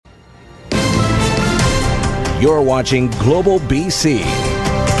You're watching Global BC.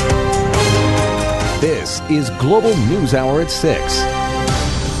 This is Global News Hour at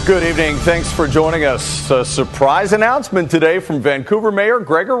 6. Good evening. Thanks for joining us. A surprise announcement today from Vancouver Mayor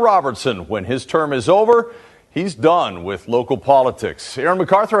Gregor Robertson. When his term is over, he's done with local politics. Aaron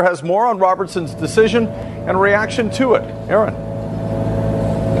MacArthur has more on Robertson's decision and reaction to it. Aaron.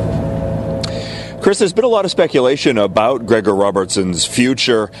 Chris, there's been a lot of speculation about Gregor Robertson's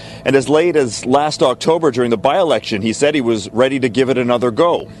future, and as late as last October during the by-election, he said he was ready to give it another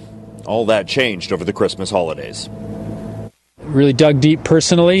go. All that changed over the Christmas holidays. Really dug deep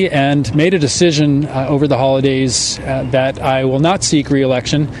personally and made a decision over the holidays that I will not seek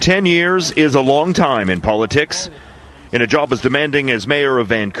re-election. 10 years is a long time in politics. In a job as demanding as mayor of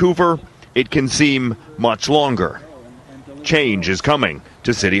Vancouver, it can seem much longer. Change is coming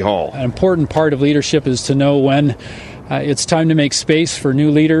to City Hall. An important part of leadership is to know when it's time to make space for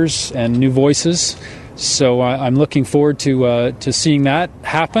new leaders and new voices. So I'm looking forward to seeing that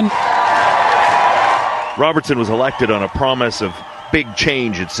happen. Robertson was elected on a promise of big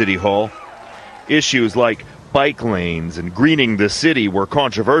change at City Hall. Issues like bike lanes and greening the city were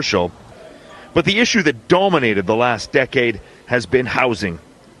controversial. But the issue that dominated the last decade has been housing.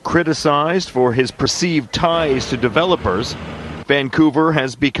 Criticized for his perceived ties to developers, Vancouver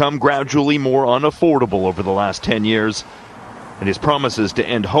has become gradually more unaffordable over the last 10 years, and his promises to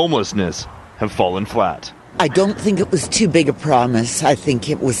end homelessness have fallen flat. I don't think it was too big a promise. I think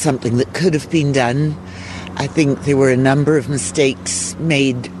it was something that could have been done. I think there were a number of mistakes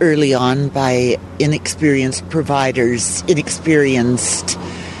made early on by inexperienced providers, inexperienced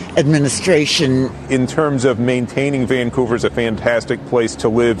administration. In terms of maintaining Vancouver as a fantastic place to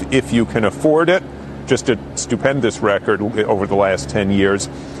live if you can afford it, just a stupendous record over the last 10 years.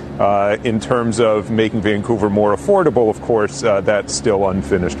 In terms of making Vancouver more affordable, of course, that's still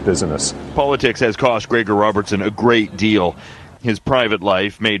unfinished business. Politics has cost Gregor Robertson a great deal. His private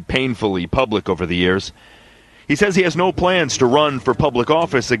life made painfully public over the years. He says he has no plans to run for public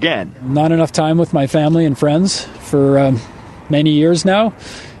office again. Not enough time with my family and friends for many years now.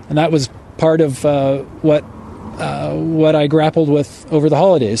 And that was part of what I grappled with over the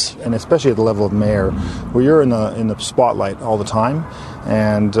holidays. And especially at the level of mayor, where you're in the spotlight all the time.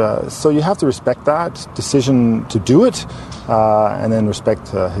 And so you have to respect that decision to do it and then respect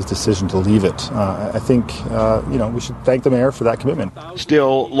his decision to leave it. I think, we should thank the mayor for that commitment.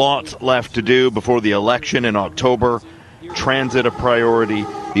 Still lots left to do before the election in October. Transit a priority,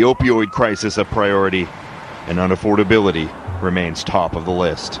 the opioid crisis a priority, and unaffordability remains top of the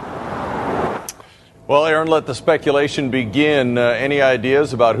list. Well, Aaron, let the speculation begin. Any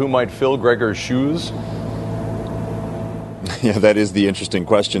ideas about who might fill Gregor's shoes? Yeah, that is the interesting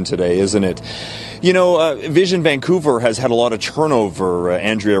question today, isn't it? You know, Vision Vancouver has had a lot of turnover.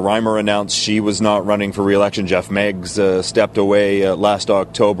 Andrea Reimer announced she was not running for re-election. Jeff Meggs stepped away last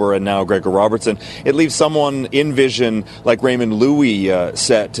October, and now Gregor Robertson. It leaves someone in Vision like Raymond Louie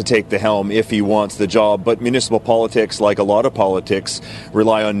set to take the helm if he wants the job. But municipal politics, like a lot of politics,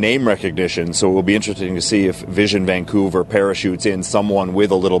 rely on name recognition. So it will be interesting to see if Vision Vancouver parachutes in someone with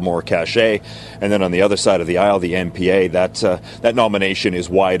a little more cachet. And then on the other side of the aisle, the NPA, that nomination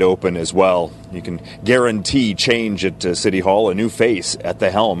is wide open as well. You can guarantee change at City Hall, a new face at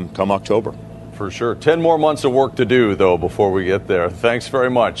the helm come October. For sure. 10 more months of work to do, though, before we get there. Thanks very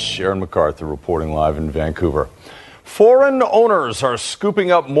much. Aaron MacArthur reporting live in Vancouver. Foreign owners are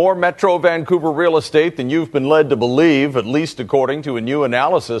scooping up more Metro Vancouver real estate than you've been led to believe, at least according to a new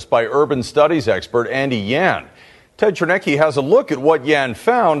analysis by urban studies expert Andy Yan. Ted Chernecki has a look at what Yan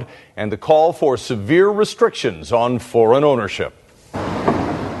found and the call for severe restrictions on foreign ownership.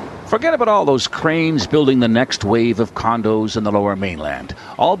 Forget about all those cranes building the next wave of condos in the Lower Mainland.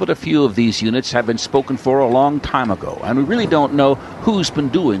 All but a few of these units have been spoken for a long time ago, and we really don't know who's been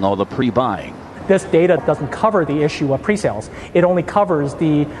doing all the pre-buying. This data doesn't cover the issue of pre-sales. It only covers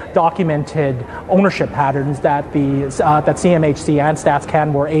the documented ownership patterns that that CMHC and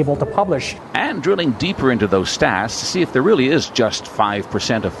StatsCan were able to publish. And drilling deeper into those stats to see if there really is just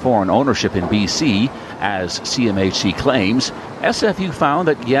 5% of foreign ownership in BC, as CMHC claims, SFU found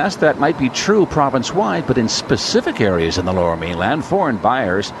that yes, that might be true province-wide, but in specific areas in the Lower Mainland, foreign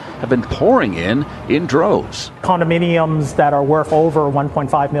buyers have been pouring in droves. Condominiums that are worth over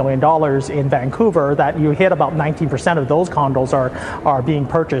 $1.5 million in Vancouver, that you hit about 19% of those condos are being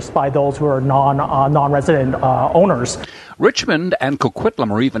purchased by those who are non-resident owners. Richmond and Coquitlam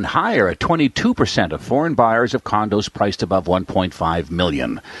are even higher at 22% of foreign buyers of condos priced above $1.5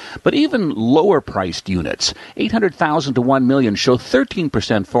 million. But even lower-priced units, $800,000 to $1 million, show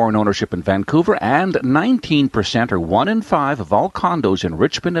 13% foreign ownership in Vancouver, and 19%, or 1 in 5, of all condos in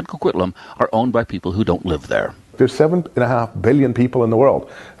Richmond and Coquitlam are owned by people who don't live there. There's 7.5 billion people in the world,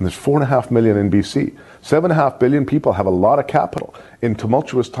 and there's 4.5 million in BC. 7.5 billion people have a lot of capital. In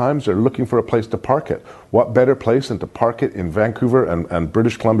tumultuous times, they're looking for a place to park it. What better place than to park it in Vancouver and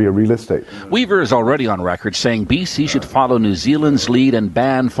British Columbia real estate? Weaver is already on record saying BC should follow New Zealand's lead and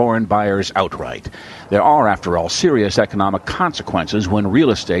ban foreign buyers outright. There are, after all, serious economic consequences when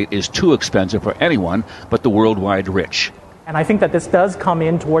real estate is too expensive for anyone but the worldwide rich. And I think that this does come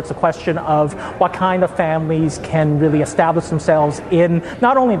in towards the question of what kind of families can really establish themselves in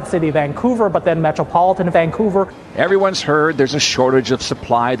not only the city of Vancouver, but then metropolitan Vancouver. Everyone's heard there's a shortage of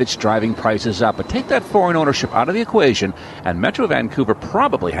supply that's driving prices up. But take that foreign ownership out of the equation, and Metro Vancouver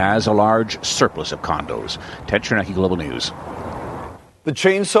probably has a large surplus of condos. Ted Chernecki, Global News. The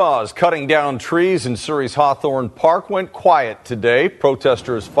chainsaws cutting down trees in Surrey's Hawthorne Park went quiet today.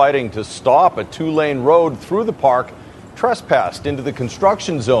 Protesters fighting to stop a 2-lane road through the park trespassed into the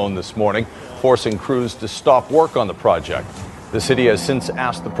construction zone this morning, forcing crews to stop work on the project. The city has since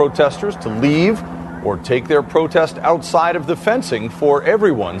asked the protesters to leave or take their protest outside of the fencing for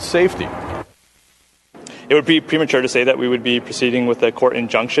everyone's safety. It would be premature to say that we would be proceeding with a court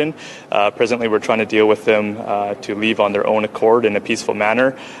injunction. Presently, we're trying to deal with them to leave on their own accord in a peaceful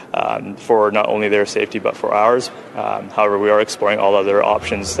manner for not only their safety but for ours. However, we are exploring all other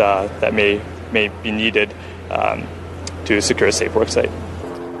options that may be needed to secure a safe work site.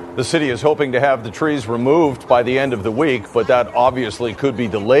 The city is hoping to have the trees removed by the end of the week, but that obviously could be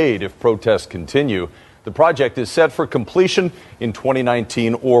delayed if protests continue. The project is set for completion in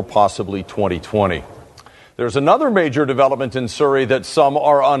 2019 or possibly 2020. There's another major development in Surrey that some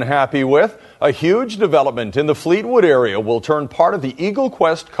are unhappy with. A huge development in the Fleetwood area will turn part of the Eagle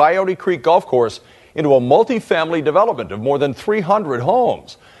Quest Coyote Creek Golf Course into a multi-family development of more than 300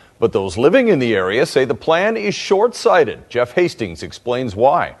 homes. But those living in the area say the plan is short-sighted. Jeff Hastings explains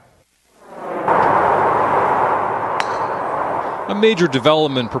why. A major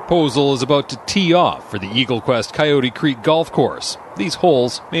development proposal is about to tee off for the Eagle Quest Coyote Creek Golf Course. These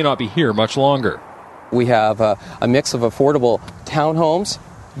holes may not be here much longer. We have a mix of affordable townhomes,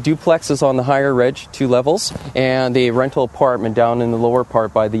 duplexes on the higher ridge, 2 levels, and a rental apartment down in the lower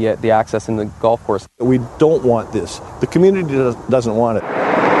part by the access in the golf course. We don't want this. The community doesn't want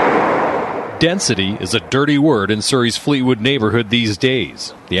it. Density is a dirty word in Surrey's Fleetwood neighborhood these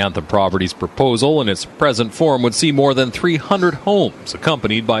days. The Anthem Properties proposal in its present form would see more than 300 homes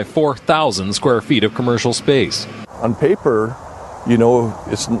accompanied by 4,000 square feet of commercial space. On paper, you know,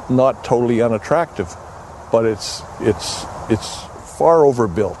 it's not totally unattractive, but it's far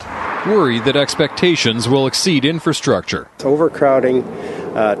overbuilt. Worried that expectations will exceed infrastructure. Overcrowding,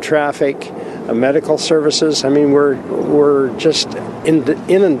 traffic, medical services. I mean, we're just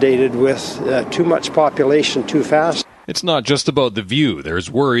inundated with too much population too fast. It's not just about the view.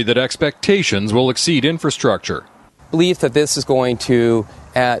 There's worry that expectations will exceed infrastructure. Believe that this is going to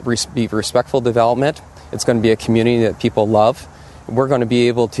be respectful development. It's going to be a community that people love. We're going to be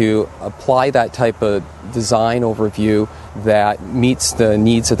able to apply that type of design overview that meets the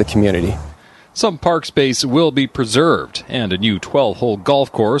needs of the community. Some park space will be preserved, and a new 12-hole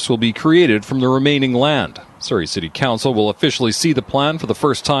golf course will be created from the remaining land. Surrey City Council will officially see the plan for the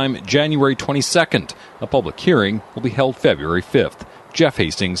first time January 22nd. A public hearing will be held February 5th. Jeff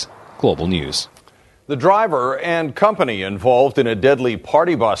Hastings, Global News. The driver and company involved in a deadly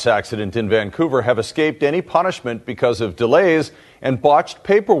party bus accident in Vancouver have escaped any punishment because of delays and botched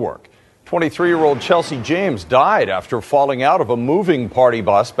paperwork. 23-year-old Chelsea James died after falling out of a moving party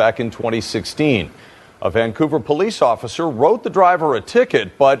bus back in 2016. A Vancouver police officer wrote the driver a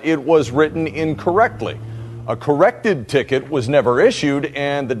ticket, but it was written incorrectly. A corrected ticket was never issued,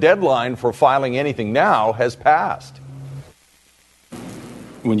 and the deadline for filing anything now has passed.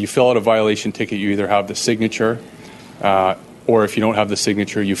 When you fill out a violation ticket, you either have the signature, or if you don't have the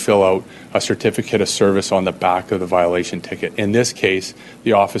signature, you fill out a certificate of service on the back of the violation ticket. In this case,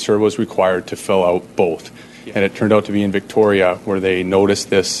 the officer was required to fill out both. And it turned out to be in Victoria where they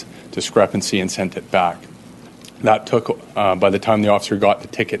noticed this discrepancy and sent it back. That took, by the time the officer got the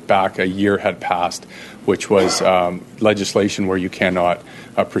ticket back, a year had passed, which was legislation where you cannot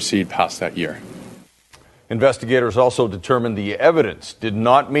proceed past that year. Investigators also determined the evidence did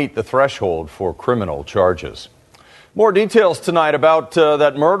not meet the threshold for criminal charges. More details tonight about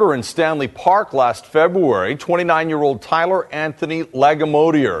that murder in Stanley Park last February. 29-year-old Tyler Anthony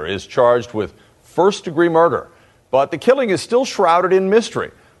Lagamodier is charged with first-degree murder. But the killing is still shrouded in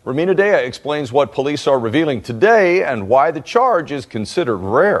mystery. Romina Dea explains what police are revealing today and why the charge is considered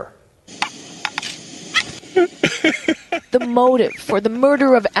rare. The motive for the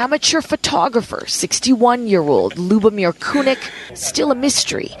murder of amateur photographer, 61-year-old Lubomir Kunik, still a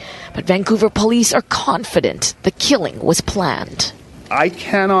mystery. But Vancouver police are confident the killing was planned. I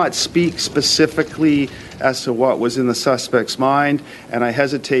cannot speak specifically as to what was in the suspect's mind, and I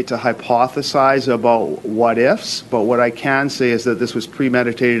hesitate to hypothesize about what ifs, but what I can say is that this was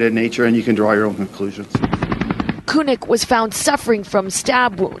premeditated in nature, and you can draw your own conclusions. Kunik was found suffering from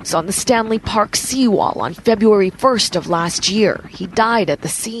stab wounds on the Stanley Park seawall on February 1st of last year. He died at the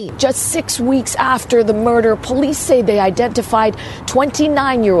scene. Just 6 weeks after the murder, police say they identified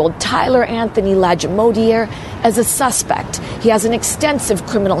 29-year-old Tyler Anthony Lagimodiere as a suspect. He has an extensive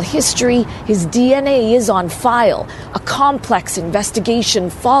criminal history. His DNA is on file. A complex investigation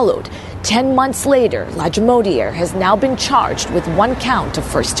followed. 10 months later, Lagimodiere has now been charged with 1 count of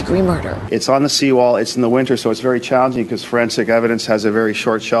first-degree murder. It's on the seawall. It's in the winter, so it's very challenging because forensic evidence has a very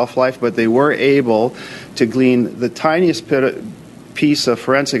short shelf life, but they were able to glean the tiniest piece of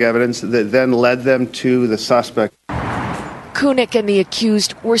forensic evidence that then led them to the suspect. Kunik and the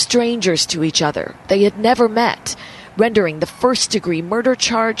accused were strangers to each other. They had never met, rendering the first-degree murder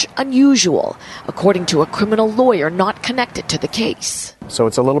charge unusual, according to a criminal lawyer not connected to the case. So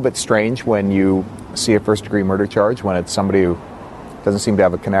it's a little bit strange when you see a first-degree murder charge when it's somebody who doesn't seem to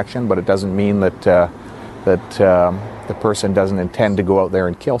have a connection, but it doesn't mean that the person doesn't intend to go out there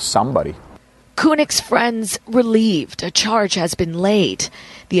and kill somebody. Kunik's friends relieved a charge has been laid.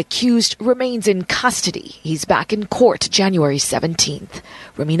 The accused remains in custody. He's back in court January 17th.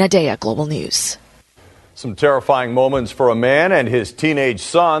 Romina Dea, Global News. Some terrifying moments for a man and his teenage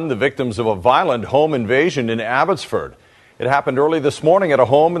son, the victims of a violent home invasion in Abbotsford. It happened early this morning at a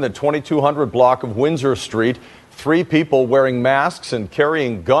home in the 2200 block of Windsor Street. 3 people wearing masks and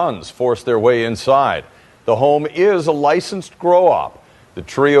carrying guns forced their way inside. The home is a licensed grow-op. The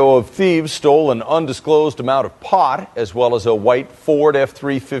trio of thieves stole an undisclosed amount of pot, as well as a white Ford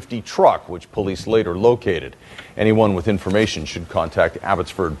F-350 truck, which police later located. Anyone with information should contact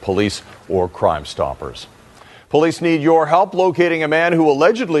Abbotsford Police or Crime Stoppers. Police need your help locating a man who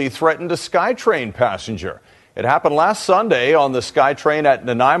allegedly threatened a SkyTrain passenger. It happened last Sunday on the SkyTrain at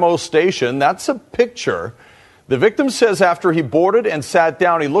Nanaimo Station. That's a picture. The victim says after he boarded and sat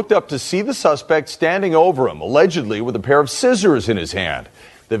down, he looked up to see the suspect standing over him, allegedly with a pair of scissors in his hand.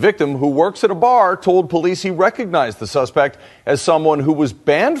 The victim, who works at a bar, told police he recognized the suspect as someone who was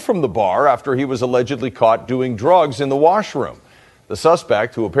banned from the bar after he was allegedly caught doing drugs in the washroom. The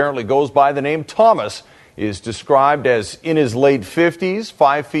suspect, who apparently goes by the name Thomas, is described as in his late 50s,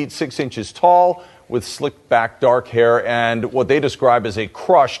 5 feet 6 inches tall, with slicked back dark hair and what they describe as a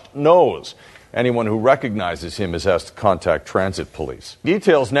crushed nose. Anyone who recognizes him is asked to contact transit police.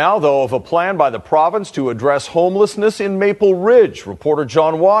 Details now, though, of a plan by the province to address homelessness in Maple Ridge. Reporter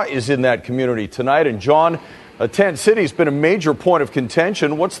John Waugh is in that community tonight. And John, a tent city has been a major point of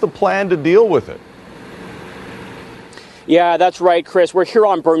contention. What's the plan to deal with it? Yeah, that's right, Chris. We're here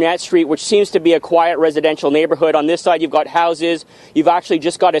on Burnett Street, which seems to be a quiet residential neighborhood. On this side, you've got houses. You've actually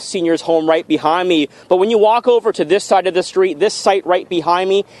just got a senior's home right behind me. But when you walk over to this side of the street, this site right behind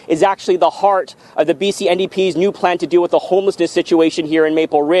me is actually the heart of the BC NDP's new plan to deal with the homelessness situation here in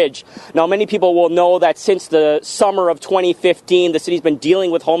Maple Ridge. Now, many people will know that since the summer of 2015, the city's been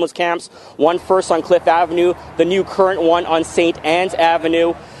dealing with homeless camps. One first on Cliff Avenue, the new current one on St. Anne's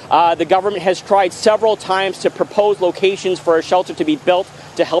Avenue. The government has tried several times to propose locations for a shelter to be built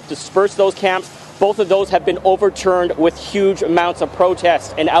to help disperse those camps. Both of those have been overturned with huge amounts of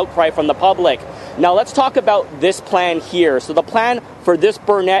protest and outcry from the public. Now let's talk about this plan here. So the plan for this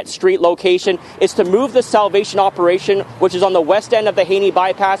Burnett Street location is to move the Salvation Operation, which is on the west end of the Haney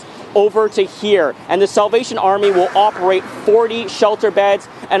Bypass, over to here. And the Salvation Army will operate 40 shelter beds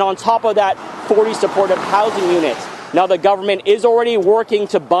and on top of that, 40 supportive housing units. Now, the government is already working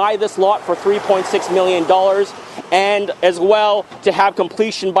to buy this lot for $3.6 million and as well to have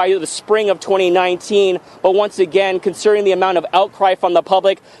completion by the spring of 2019. But once again, considering the amount of outcry from the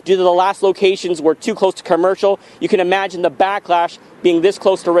public due to the last locations were too close to commercial, you can imagine the backlash being this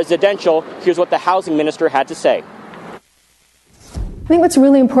close to residential. Here's what the housing minister had to say. I think what's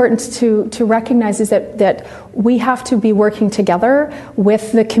really important to recognize is that we have to be working together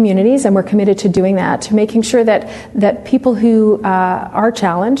with the communities, and we're committed to doing that, to making sure that people who are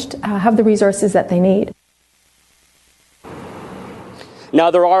challenged have the resources that they need. Now,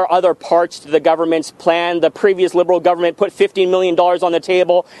 there are other parts to the government's plan. The previous Liberal government put $15 million on the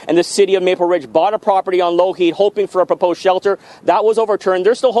table, and the city of Maple Ridge bought a property on Lougheed, hoping for a proposed shelter. That was overturned.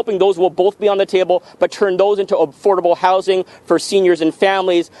 They're still hoping those will both be on the table, but turn those into affordable housing for seniors and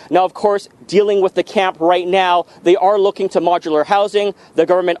families. Now, of course, dealing with the camp right now, they are looking to modular housing. The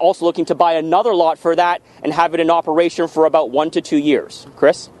government also looking to buy another lot for that and have it in operation for about 1 to 2 years.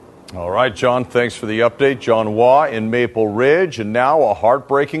 Chris? All right, John, thanks for the update. John Waugh in Maple Ridge, and now a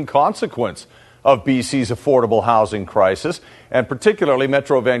heartbreaking consequence of BC's affordable housing crisis, and particularly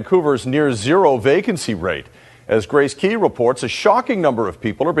Metro Vancouver's near-zero vacancy rate. As Grace Key reports, a shocking number of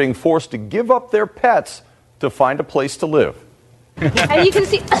people are being forced to give up their pets to find a place to live. And you can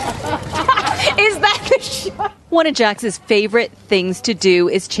see, is that the shot? One of Jax's favorite things to do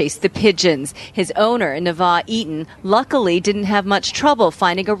is chase the pigeons. His owner, Nava Eaton, luckily didn't have much trouble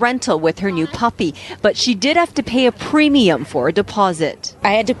finding a rental with her new puppy, but she did have to pay a premium for a deposit.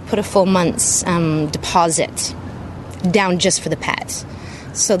 I had to put a full month's deposit down just for the pet.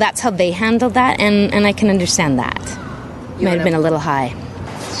 So that's how they handled that, and I can understand that. Might have been a little high.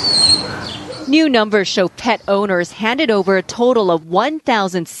 New numbers show pet owners handed over a total of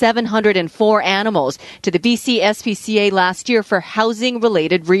 1,704 animals to the BC SPCA last year for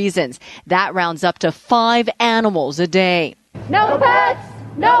housing-related reasons. That rounds up to 5 animals a day. No pets,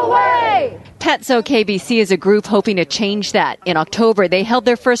 no way! Pets OK BC is a group hoping to change that. In October, they held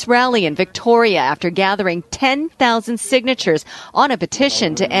their first rally in Victoria after gathering 10,000 signatures on a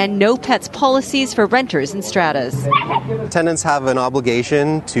petition to end no pets policies for renters in stratas. Tenants have an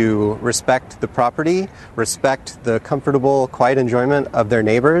obligation to respect the property, respect the comfortable, quiet enjoyment of their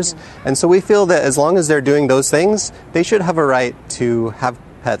neighbors. And so we feel that as long as they're doing those things, they should have a right to have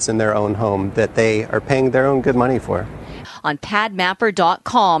pets in their own home that they are paying their own good money for. On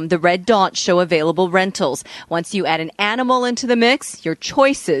padmapper.com, the red dots show available rentals. Once you add an animal into the mix, your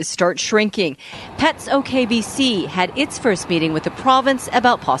choices start shrinking. Pets OK BC had its first meeting with the province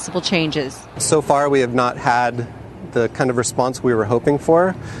about possible changes. So far, we have not had the kind of response we were hoping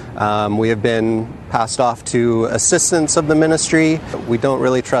for. We have been passed off to assistants of the ministry. We don't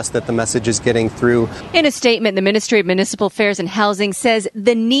really trust that the message is getting through. In a statement, the Ministry of Municipal Affairs and Housing says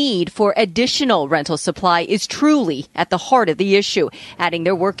the need for additional rental supply is truly at the heart of the issue, adding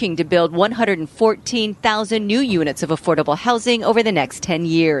they're working to build 114,000 new units of affordable housing over the next 10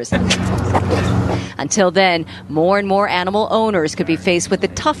 years. Until then, more and more animal owners could be faced with the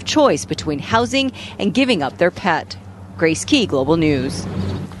tough choice between housing and giving up their pet. Grace Key, Global News.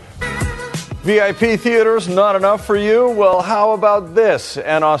 VIP theaters, not enough for you? Well, how about this?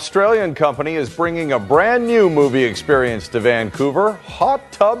 An Australian company is bringing a brand new movie experience to Vancouver,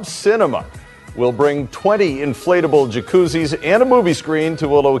 Hot Tub Cinema. We'll bring 20 inflatable jacuzzis and a movie screen to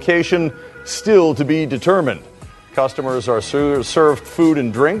a location still to be determined. Customers are served food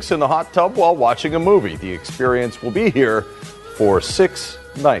and drinks in the hot tub while watching a movie. The experience will be here for 6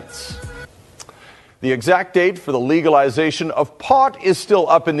 nights. The exact date for the legalization of pot is still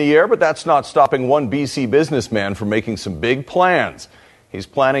up in the air, but that's not stopping one BC businessman from making some big plans. He's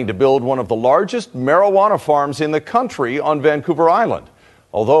planning to build one of the largest marijuana farms in the country on Vancouver Island.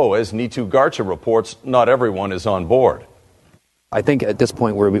 Although, as Neetu Garcha reports, not everyone is on board. I think at this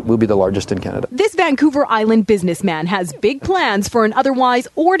point we'll be the largest in Canada. This Vancouver Island businessman has big plans for an otherwise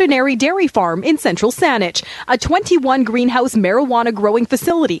ordinary dairy farm in central Saanich, a 21-greenhouse marijuana growing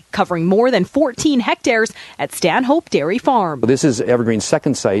facility covering more than 14 hectares at Stanhope Dairy Farm. This is Evergreen's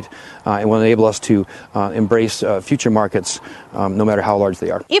second site and will enable us to embrace future markets no matter how large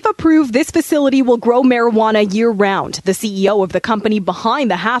they are. If approved, this facility will grow marijuana year-round. The CEO of the company behind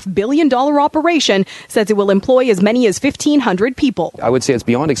the $500 million operation says it will employ as many as 1,500 people. I would say it's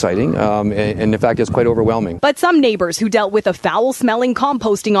beyond exciting, and in fact, it's quite overwhelming. But some neighbors who dealt with a foul-smelling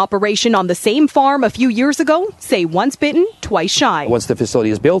composting operation on the same farm a few years ago say once bitten, twice shy. Once the facility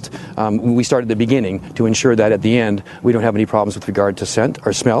is built, we start at the beginning to ensure that at the end we don't have any problems with regard to scent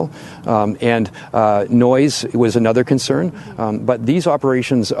or smell, and noise was another concern. But these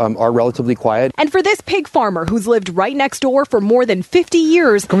operations are relatively quiet. And for this pig farmer who's lived right next door for more than 50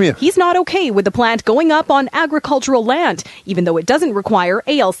 years, he's not okay with the plant going up on agricultural land, even though it doesn't require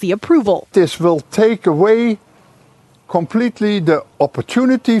ALC approval. This will take away completely the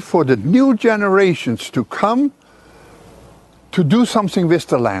opportunity for the new generations to come to do something with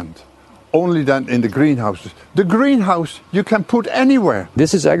the land. only done in the greenhouses. The greenhouse you can put anywhere.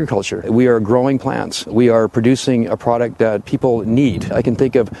 This is agriculture. We are growing plants. We are producing a product that people need. I can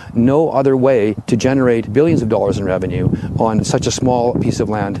think of no other way to generate billions of dollars in revenue on such a small piece of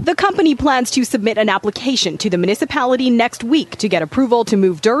land. The company plans to submit an application to the municipality next week to get approval to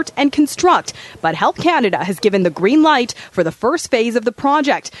move dirt and construct. But Health Canada has given the green light for the first phase of the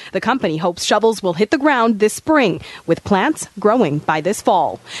project. The company hopes shovels will hit the ground this spring, with plants growing by this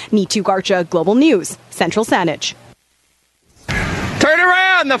fall. Neetu Garcha, Global News, Central Saanich. Turn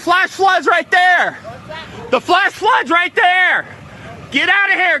around! The flash flood's right there! The flash flood's right there! Get out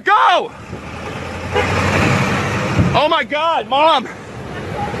of here! Go! Oh my God, Mom!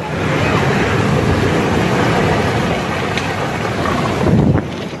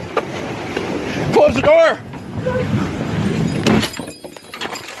 Close the door!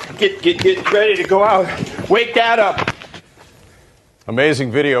 Get ready to go out. Wake Dad up.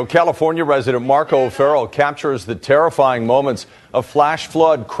 Amazing video. California resident Marco Farrell captures the terrifying moments a flash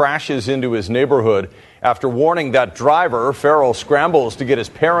flood crashes into his neighborhood. After warning that driver, Farrell scrambles to get his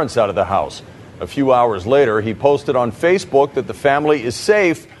parents out of the house. A few hours later, he posted on Facebook that the family is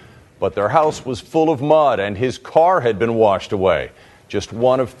safe, but their house was full of mud and his car had been washed away. Just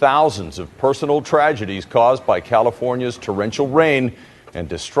one of thousands of personal tragedies caused by California's torrential rain and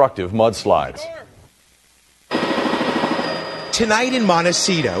destructive mudslides. Tonight in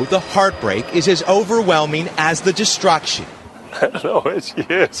Montecito, the heartbreak is as overwhelming as the destruction. I don't know where she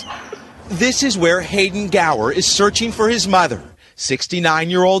is. This is where Hayden Gower is searching for his mother,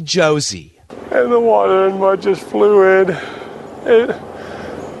 69-year-old Josie. And the water and mud just flew in.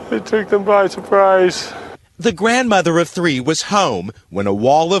 It took them by surprise. The grandmother of 3 was home when a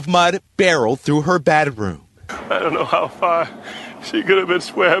wall of mud barreled through her bedroom. I don't know how far she could have been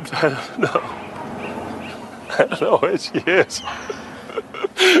swept. I don't know. I don't know where she is.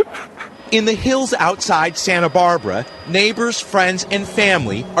 In the hills outside Santa Barbara, neighbors, friends, and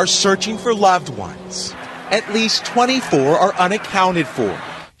family are searching for loved ones. At least 24 are unaccounted for.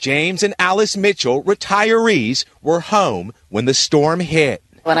 James and Alice Mitchell, retirees, were home when the storm hit.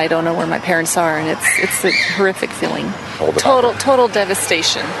 When I don't know where my parents are, and it's a horrific feeling. Total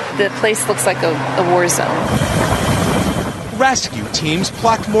devastation. The place looks like a war zone. Rescue teams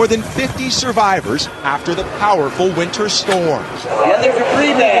plucked more than 50 survivors after the powerful winter storm.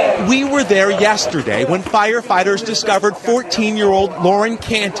 We were there yesterday when firefighters discovered 14-year-old Lauren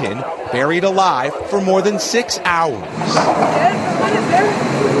Canton buried alive for more than 6 hours.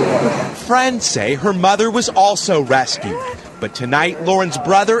 Friends say her mother was also rescued, but tonight Lauren's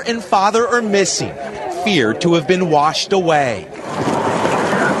brother and father are missing, feared to have been washed away.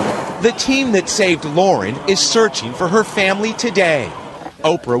 The team that saved Lauren is searching for her family today.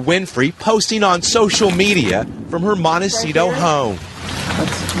 Oprah Winfrey posting on social media from her Montecito home.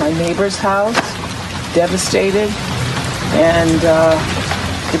 That's my neighbor's house, devastated, and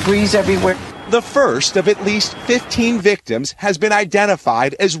debris everywhere. The first of at least 15 victims has been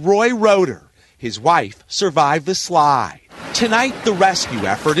identified as Roy Roeder. His wife survived the slide. Tonight, the rescue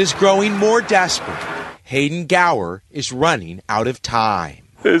effort is growing more desperate. Hayden Gower is running out of time.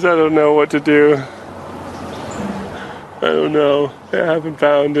 I don't know what to do. I don't know. I haven't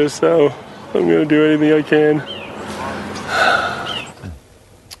found her, so I'm going to do anything I can.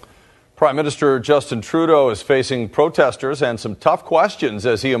 Prime Minister Justin Trudeau is facing protesters and some tough questions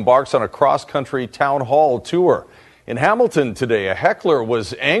as he embarks on a cross-country town hall tour. In Hamilton today, a heckler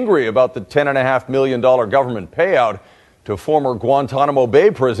was angry about the $10.5 million government payout to former Guantanamo Bay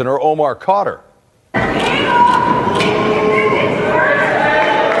prisoner Omar Khadr.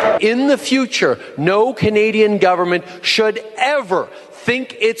 In the future, no Canadian government should ever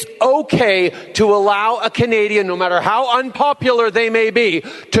think it's okay to allow a Canadian, no matter how unpopular they may be,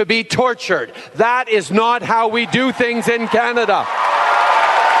 to be tortured. That is not how we do things in Canada.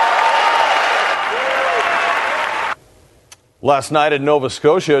 Last night in Nova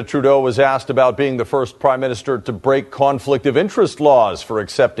Scotia, Trudeau was asked about being the first prime minister to break conflict of interest laws for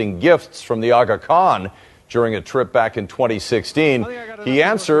accepting gifts from the Aga Khan during a trip back in 2016. He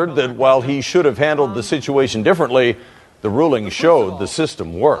answered that while he should have handled the situation differently, the ruling showed the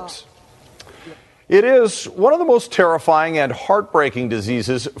system works. It is one of the most terrifying and heartbreaking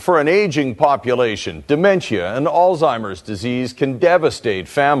diseases for an aging population. Dementia and Alzheimer's disease can devastate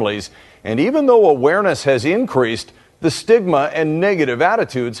families, and even though awareness has increased, the stigma and negative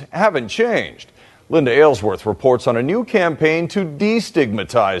attitudes haven't changed. Linda Aylesworth reports on a new campaign to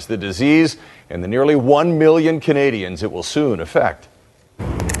destigmatize the disease and the nearly 1 million Canadians it will soon affect.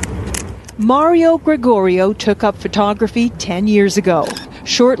 Mario Gregorio took up photography 10 years ago,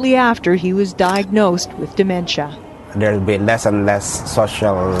 shortly after he was diagnosed with dementia. there'll be less and less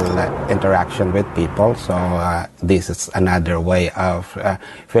social interaction with people. So this is another way of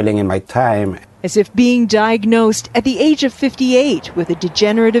filling in my time. As if being diagnosed at the age of 58 with a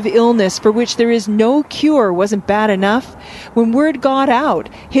degenerative illness for which there is no cure wasn't bad enough, when word got out,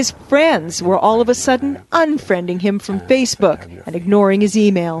 his friends were all of a sudden unfriending him from Facebook and ignoring his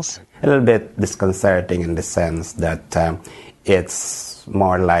emails. A little bit disconcerting in the sense that it's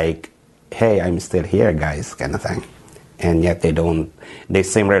more like, hey, I'm still here, guys, kind of thing. And yet they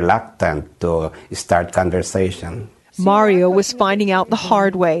seem reluctant to start conversation. Mario was finding out the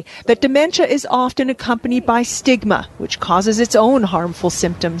hard way that dementia is often accompanied by stigma, which causes its own harmful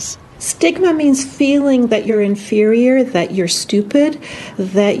symptoms. Stigma means feeling that you're inferior, that you're stupid,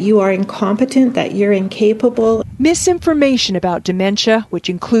 that you are incompetent, that you're incapable. Misinformation about dementia, which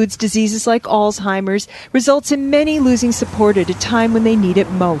includes diseases like Alzheimer's, results in many losing support at a time when they need it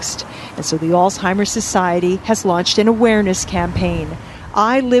most. And so the Alzheimer's Society has launched an awareness campaign,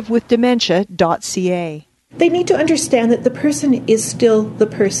 ILiveWithDementia.ca. They need to understand that the person is still the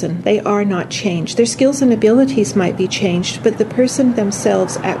person. They are not changed. Their skills and abilities might be changed, but the person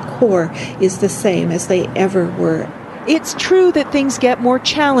themselves at core is the same as they ever were. It's true that things get more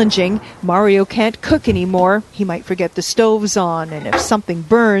challenging. Mario can't cook anymore. He might forget the stove's on, and if something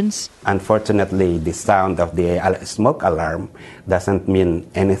burns... Unfortunately, the sound of the smoke alarm doesn't mean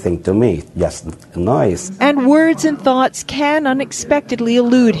anything to me, just noise. And words and thoughts can unexpectedly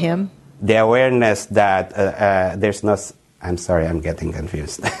elude him. The awareness that there's no... I'm sorry, I'm getting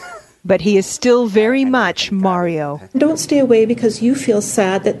confused. But he is still very much Mario. Don't stay away because you feel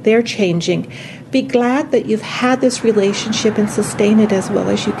sad that they're changing. Be glad that you've had this relationship and sustain it as well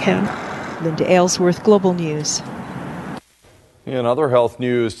as you can. Linda Aylesworth, Global News. In other health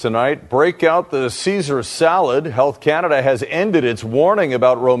news tonight, break out the Caesar salad. Health Canada has ended its warning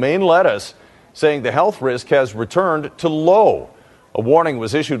about romaine lettuce, saying the health risk has returned to low. A warning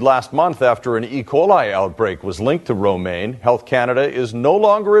was issued last month after an E. coli outbreak was linked to romaine. Health Canada is no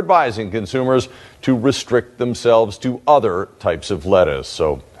longer advising consumers to restrict themselves to other types of lettuce.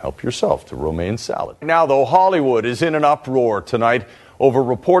 So help yourself to romaine salad. Now, though, Hollywood is in an uproar tonight over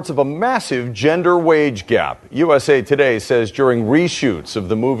reports of a massive gender wage gap. USA Today says during reshoots of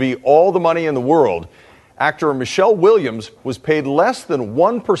the movie All the Money in the World, actor Michelle Williams was paid less than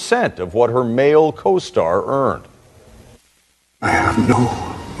 1% of what her male co-star earned. I have no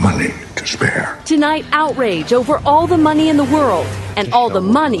money to spare. Tonight, outrage over All the Money in the World and all the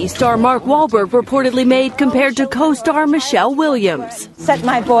money star Mark Wahlberg reportedly made compared to co-star Michelle Williams. Set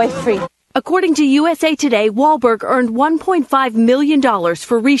my boy free. According to USA Today, Wahlberg earned $1.5 million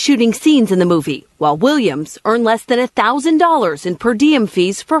for reshooting scenes in the movie, while Williams earned less than $1,000 in per diem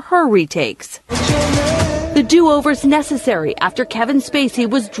fees for her retakes. The do-over's necessary after Kevin Spacey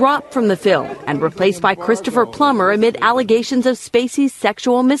was dropped from the film and replaced by Christopher Plummer amid allegations of Spacey's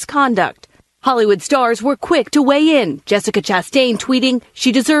sexual misconduct. Hollywood stars were quick to weigh in, Jessica Chastain tweeting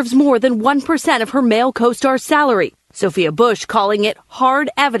she deserves more than 1% of her male co-star's salary. Sophia Bush calling it hard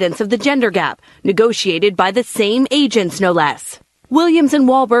evidence of the gender gap, negotiated by the same agents, no less. Williams and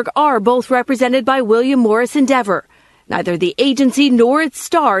Wahlberg are both represented by William Morris Endeavor. Neither the agency nor its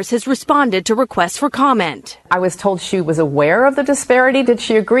stars has responded to requests for comment. I was told she was aware of the disparity. Did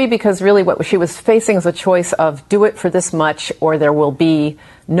she agree? Because really what she was facing is a choice of do it for this much or there will be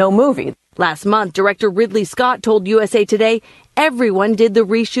no movie. Last month, director Ridley Scott told USA Today everyone did the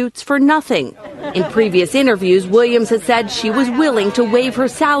reshoots for nothing. In previous interviews, Williams had said she was willing to waive her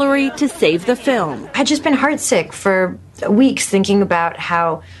salary to save the film. I'd just been heartsick for weeks thinking about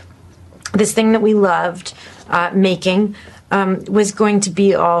how this thing that we loved making was going to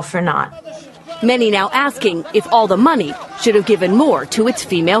be all for naught. Many now asking if All the Money should have given more to its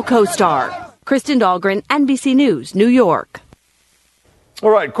female co-star. Kristen Dahlgren, NBC News, New York. All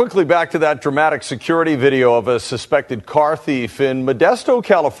right, quickly back to that dramatic security video of a suspected car thief in Modesto,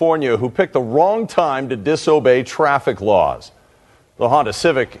 California, who picked the wrong time to disobey traffic laws. The Honda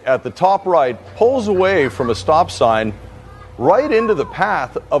Civic at the top right pulls away from a stop sign right into the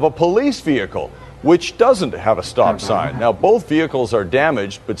path of a police vehicle, which doesn't have a stop sign. Now, both vehicles are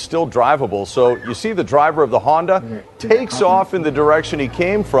damaged, but still drivable. So you see the driver of the Honda takes off in the direction he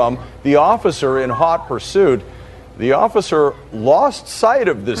came from, the officer in hot pursuit. The officer lost sight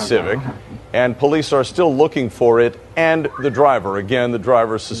of the Civic, and police are still looking for it and the driver. Again, the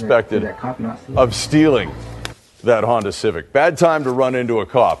driver suspected of stealing that Honda Civic. Bad time to run into a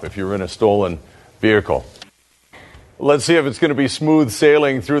cop if you're in a stolen vehicle. Let's see if it's going to be smooth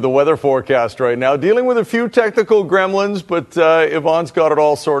sailing through the weather forecast right now. Dealing with a few technical gremlins, but Yvonne's got it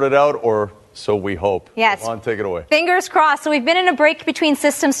all sorted out, or So we hope. Yes. Come on, take it away. Fingers crossed. So we've been in a break between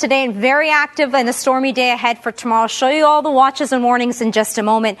systems today and very active in the stormy day ahead for tomorrow. I'll show you all the watches and warnings in just a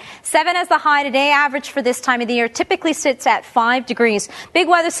moment. 7 as the high today. Average for this time of the year typically sits at 5 degrees. Big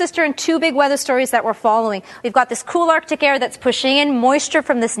weather sister and 2 big weather stories that we're following. We've got this cool Arctic air that's pushing in moisture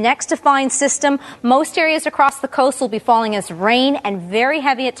from this next defined system. Most areas across the coast will be falling as rain and very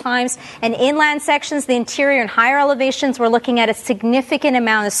heavy at times. And inland sections, the interior and higher elevations, we're looking at a significant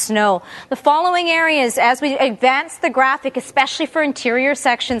amount of snow. The following areas, as we advance the graphic, especially for interior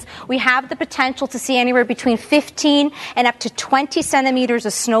sections, we have the potential to see anywhere between 15 and up to 20 centimeters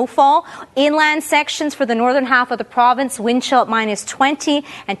of snowfall. Inland sections for the northern half of the province, wind chill at minus 20.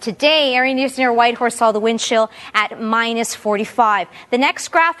 And today, areas near Whitehorse saw the wind chill at minus 45. The next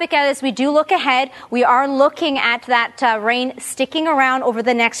graphic, as we do look ahead, we are looking at that rain sticking around over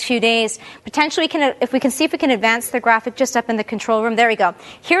the next few days. Potentially, if we can advance the graphic just up in the control room. There we go.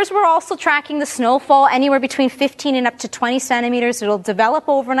 Here's where we're also tracking the snowfall, anywhere between 15 and up to 20 centimeters. It'll develop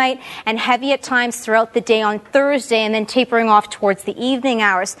overnight and heavy at times throughout the day on Thursday and then tapering off towards the evening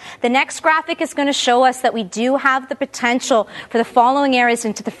hours. The next graphic is going to show us that we do have the potential for the following areas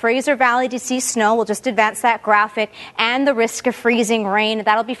into the Fraser Valley to see snow. We'll just advance that graphic, and the risk of freezing rain.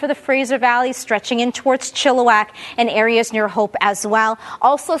 That'll be for the Fraser Valley, stretching in towards Chilliwack and areas near Hope as well.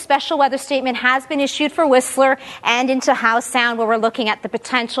 Also, a special weather statement has been issued for Whistler and into Howe Sound, where we're looking at the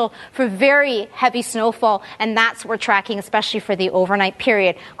potential for very heavy snowfall, and that's what we're tracking, especially for the overnight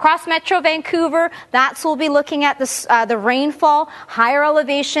period. Across Metro Vancouver, that's what we'll be looking at the rainfall, higher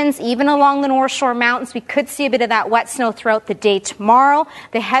elevations, even along the North Shore Mountains. We could see a bit of that wet snow throughout the day tomorrow.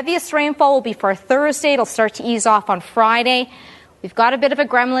 The heaviest rainfall will be for Thursday. It'll start to ease off on Friday. We've got a bit of a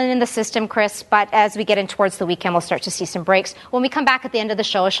gremlin in the system, Chris, but as we get in towards the weekend, we'll start to see some breaks. When we come back at the end of the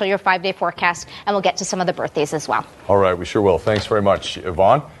show, I'll show you a 5-day forecast, and we'll get to some of the birthdays as well. All right, we sure will. Thanks very much,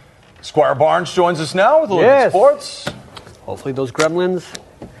 Yvonne. Squire Barnes joins us now with a look at sports. Hopefully those gremlins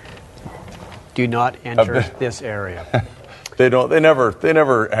do not enter this area. They don't. They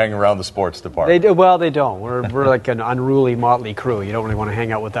never hang around the sports department. They do. Well, they don't. We're like an unruly motley crew. You don't really want to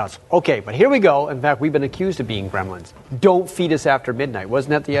hang out with us. Okay, but here we go. In fact, we've been accused of being gremlins. Don't feed us after midnight. Wasn't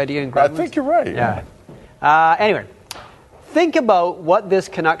that the idea in Gremlins? I think you're right. Yeah. Anyway, think about what this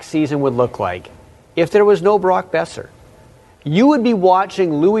Canucks season would look like if there was no Brock Besser. You would be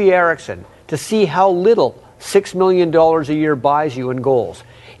watching Louis Eriksson to see how little $6 million a year buys you in goals.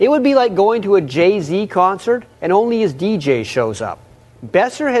 It would be like going to a Jay-Z concert and only his DJ shows up.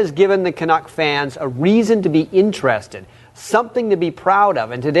 Besser has given the Canuck fans a reason to be interested, something to be proud of.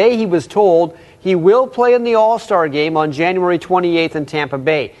 And today he was told he will play in the All-Star game on January 28th in Tampa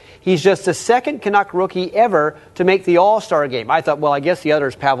Bay. He's just the second Canuck rookie ever to make the All-Star game. I thought, well, I guess the other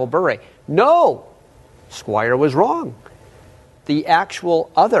is Pavel Bure. No, Squire was wrong. The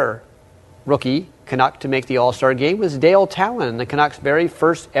actual other rookie Canuck to make the All-Star game was Dale Talon in the Canucks' very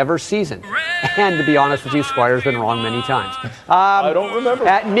first ever season. And to be honest with you, Squire's been wrong many times. I don't remember.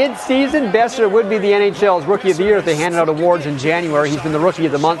 At mid-season, Besser would be the NHL's Rookie of the Year if they handed out awards in January. He's been the Rookie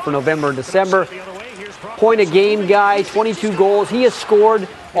of the Month for November and December. Point-a-game guy, 22 goals. He has scored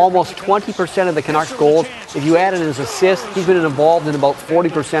almost 20% of the Canucks' goals. If you add in his assists, he's been involved in about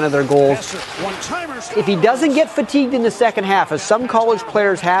 40% of their goals. If he doesn't get fatigued in the second half, as some college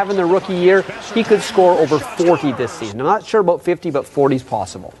players have in their rookie year, he could score over 40 this season. I'm not sure about 50, but 40 is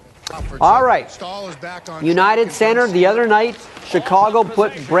possible. All right. United Center, the other night, Chicago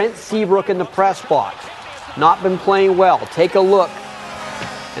put Brent Seabrook in the press box. Not been playing well. Take a look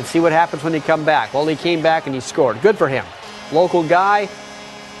and see what happens when they come back. Well, he came back and he scored. Good for him. Local guy,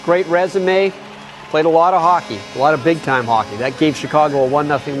 great resume, played a lot of hockey, a lot of big-time hockey. That gave Chicago a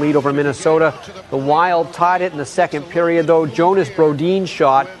 1-0 lead over Minnesota. The Wild tied it in the second period, though. Jonas Brodin's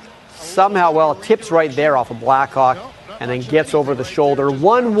shot somehow, well, tips right there off of Blackhawk and then gets over the shoulder.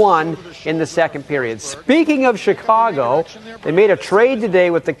 1-1 in the second period. Speaking of Chicago, they made a trade today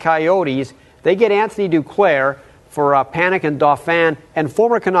with the Coyotes. They get Anthony Duclair for Panik and Dauphin, and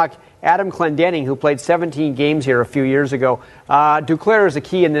former Canuck Adam Clendening, who played 17 games here a few years ago. Duclair is the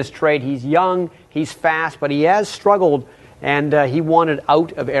key in this trade. He's young, he's fast, but he has struggled, and he wanted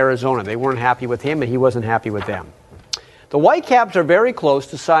out of Arizona. They weren't happy with him, and he wasn't happy with them. The Whitecaps are very close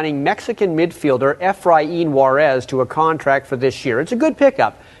to signing Mexican midfielder Efrain Juarez to a contract for this year. It's a good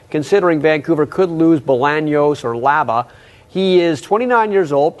pickup, considering Vancouver could lose Bolaños or Laba. He is 29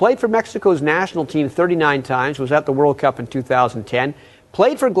 years old, played for Mexico's national team 39 times, was at the World Cup in 2010,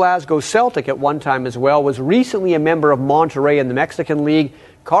 played for Glasgow Celtic at one time as well, was recently a member of Monterrey in the Mexican League.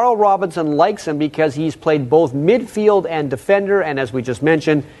 Carl Robinson likes him because he's played both midfield and defender, and as we just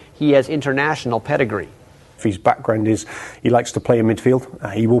mentioned, he has international pedigree. His background is he likes to play in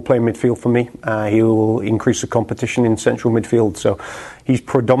midfield. He will play in midfield for me. He will increase the competition in central midfield. So he's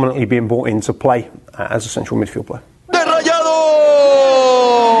predominantly being brought in to play as a central midfield player.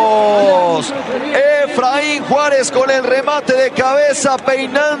 Efraín Juárez con el remate de cabeza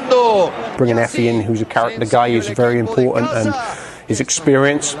peinando. Bringing Effie in, who's a character guy, is very important, and his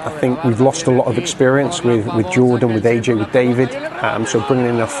experience. I think we've lost a lot of experience with Jordan, with AJ, with David. So bringing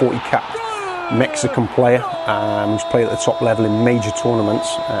in a 40-cap Mexican player who's played at the top level in major tournaments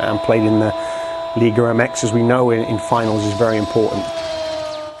and played in the Liga MX, as we know, in finals is very important.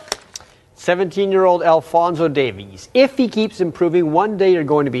 17-year-old Alphonso Davies. If he keeps improving, one day you're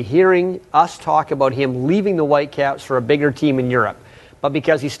going to be hearing us talk about him leaving the Whitecaps for a bigger team in Europe. But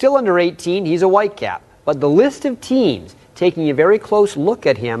because he's still under 18, he's a Whitecap. But the list of teams taking a very close look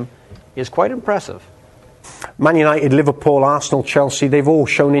at him is quite impressive. Man United, Liverpool, Arsenal, Chelsea, they've all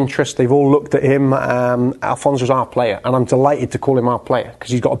shown interest. They've all looked at him. Alfonso's our player, and I'm delighted to call him our player because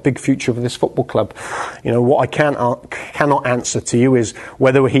he's got a big future with this football club. You know, what I cannot answer to you is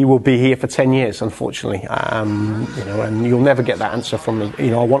whether he will be here for 10 years, unfortunately. You know, and you'll never get that answer from me. You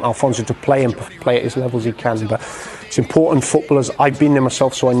know, I want Alfonso to play and play at his level as he can, but it's important. Footballers, I've been there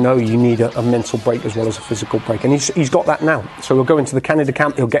myself, so I know you need a mental break as well as a physical break, and he's got that now. So he'll go into the Canada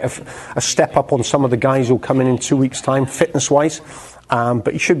camp. He'll get a step up on some of the guys who'll come in 2 weeks' time, fitness-wise.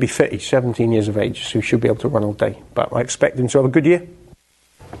 But he should be fit. He's 17 years of age, so he should be able to run all day. But I expect him to have a good year.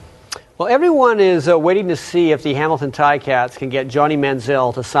 Well, everyone is waiting to see if the Hamilton Ticats can get Johnny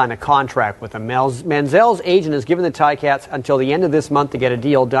Manziel to sign a contract with them. Manziel's agent has given the Ticats until the end of this month to get a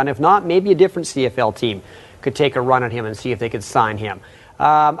deal done. If not, maybe a different CFL team could take a run at him and see if they could sign him.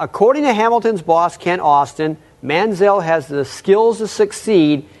 According to Hamilton's boss, Ken Austin, Manziel has the skills to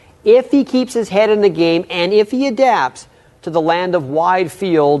succeed if he keeps his head in the game and if he adapts to the land of wide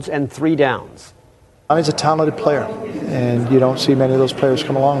fields and 3 downs. He's a talented player, and you don't see many of those players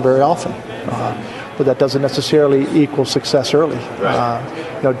come along very often. But that doesn't necessarily equal success early.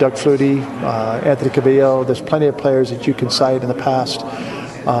 You know, Doug Flutie, Anthony Cabillo, there's plenty of players that you can cite in the past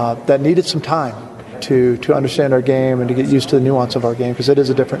that needed some time to understand our game and to get used to the nuance of our game, because it is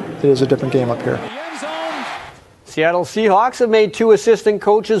a different game up here. Seattle Seahawks have made 2 assistant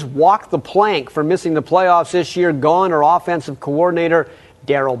coaches walk the plank for missing the playoffs this year. Gone are offensive coordinator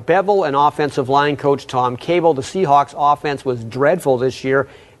Darrell Bevell and offensive line coach Tom Cable. The Seahawks offense was dreadful this year,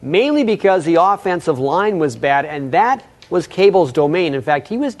 mainly because the offensive line was bad, and that was Cable's domain. In fact,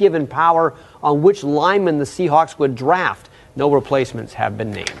 he was given power on which linemen the Seahawks would draft. No replacements have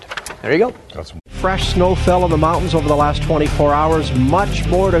been named. There you go. Fresh snow fell in the mountains over the last 24 hours. Much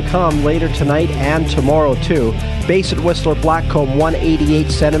more to come later tonight and tomorrow, too. Base at Whistler Blackcomb,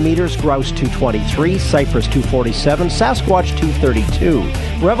 188 centimeters. Grouse, 223. Cypress, 247. Sasquatch, 232.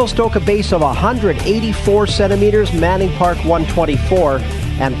 Revelstoke, a base of 184 centimeters. Manning Park, 124.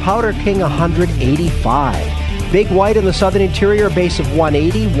 And Powder King, 185. Big White in the southern interior, base of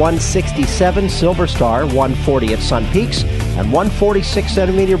 180, 167, Silver Star, 140 at Sun Peaks, and 146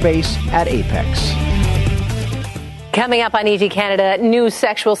 centimeter base at Apex. Coming up on ET Canada, new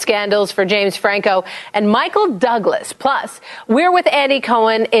sexual scandals for James Franco and Michael Douglas. Plus, we're with Andy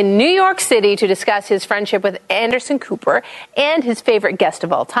Cohen in New York City to discuss his friendship with Anderson Cooper and his favorite guest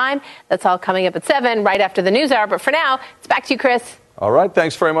of all time. That's all coming up at 7, right after the news hour. But for now, it's back to you, Chris. All right.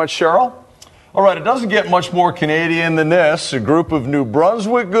 Thanks very much, Cheryl. All right, it doesn't get much more Canadian than this. A group of New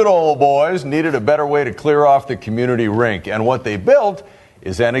Brunswick good old boys needed a better way to clear off the community rink. And what they built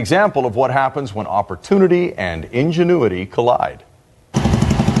is an example of what happens when opportunity and ingenuity collide.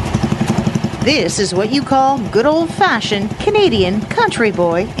 This is what you call good old-fashioned Canadian country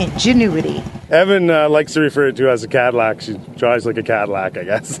boy ingenuity. Evan likes to refer to it as a Cadillac. She drives like a Cadillac, I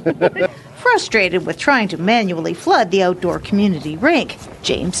guess. Frustrated with trying to manually flood the outdoor community rink,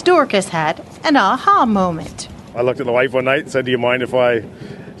 James Dorcas had an aha moment. I looked at the wife one night and said, do you mind if I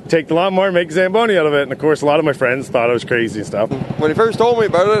take the lawnmower and make a Zamboni out of it? And of course, a lot of my friends thought I was crazy and stuff. When he first told me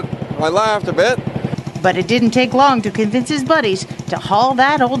about it, I laughed a bit. But it didn't take long to convince his buddies to haul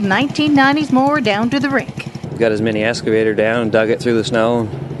that old 1990s mower down to the rink. Got his mini excavator down, dug it through the snow,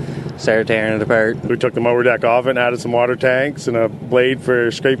 started tearing it apart. We took the mower deck off it and added some water tanks and a blade for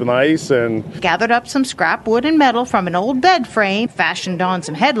scraping the ice, and gathered up some scrap wood and metal from an old bed frame, fashioned on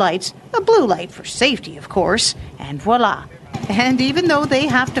some headlights, a blue light for safety, of course, and voila. And even though they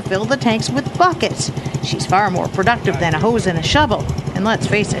have to fill the tanks with buckets, she's far more productive than a hose and a shovel. And let's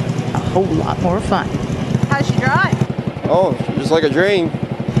face it, a whole lot more fun. How's she drive? Oh, just like a dream.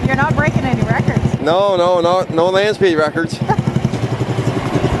 You're not breaking any records? No land speed records.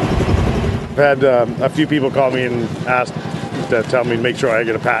 I've had a few people call me and ask to tell me to make sure I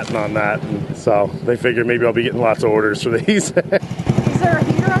get a patent on that. And so they figure maybe I'll be getting lots of orders for these. Is there a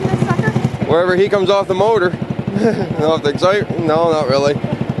heater on this sucker? Wherever he comes off the motor. No, not really.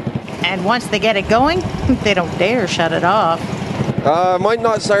 And once they get it going, they don't dare shut it off. Might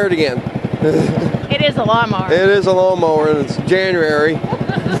not start again. It is a lawnmower. It is a lawnmower, and it's January.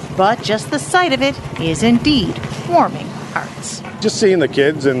 But just the sight of it is indeed warming hearts. Just seeing the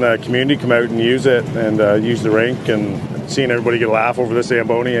kids in the community come out and use it and use the rink and seeing everybody get a laugh over the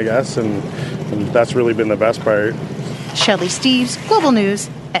Zamboni, I guess, and that's really been the best part. Shelley Steeves, Global News,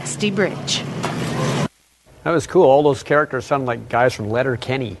 SD Bridge. That was cool. All those characters sound like guys from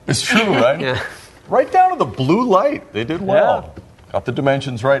Letterkenny. It's true, right? Yeah. Right down to the blue light. They did well. Yeah. Got the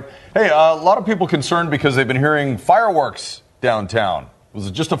dimensions right. Hey, a lot of people concerned because they've been hearing fireworks downtown. It was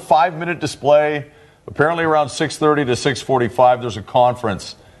just a 5-minute display. Apparently around 6:30 to 6:45, there's a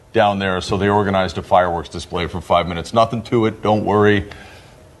conference down there, so they organized a fireworks display for 5 minutes. Nothing to it. Don't worry.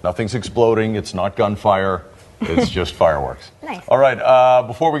 Nothing's exploding. It's not gunfire. It's just fireworks. Nice. All right.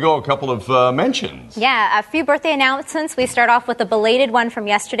 Before we go, a couple of mentions. Yeah, a few birthday announcements. We start off with a belated one from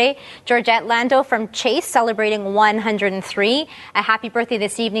yesterday. Georgette Lando from Chase celebrating 103. A happy birthday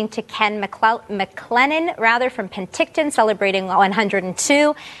this evening to Ken McLennan, from Penticton, celebrating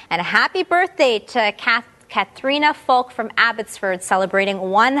 102. And a happy birthday to Katharina Folk from Abbotsford, celebrating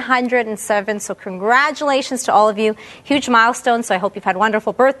 107. So congratulations to all of you. Huge milestone, so I hope you've had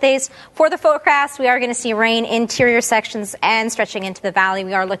wonderful birthdays. For the forecast, we are going to see rain interior sections and stretching into the valley.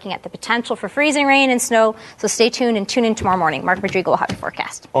 We are looking at the potential for freezing rain and snow, so stay tuned and tune in tomorrow morning. Mark Madrigal will have your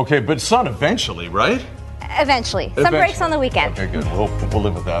forecast. Okay, but sun eventually, right? Eventually. Some breaks on the weekend. Okay, good. We'll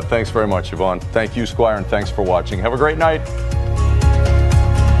live with that. Thanks very much, Yvonne. Thank you, Squire, and thanks for watching. Have a great night.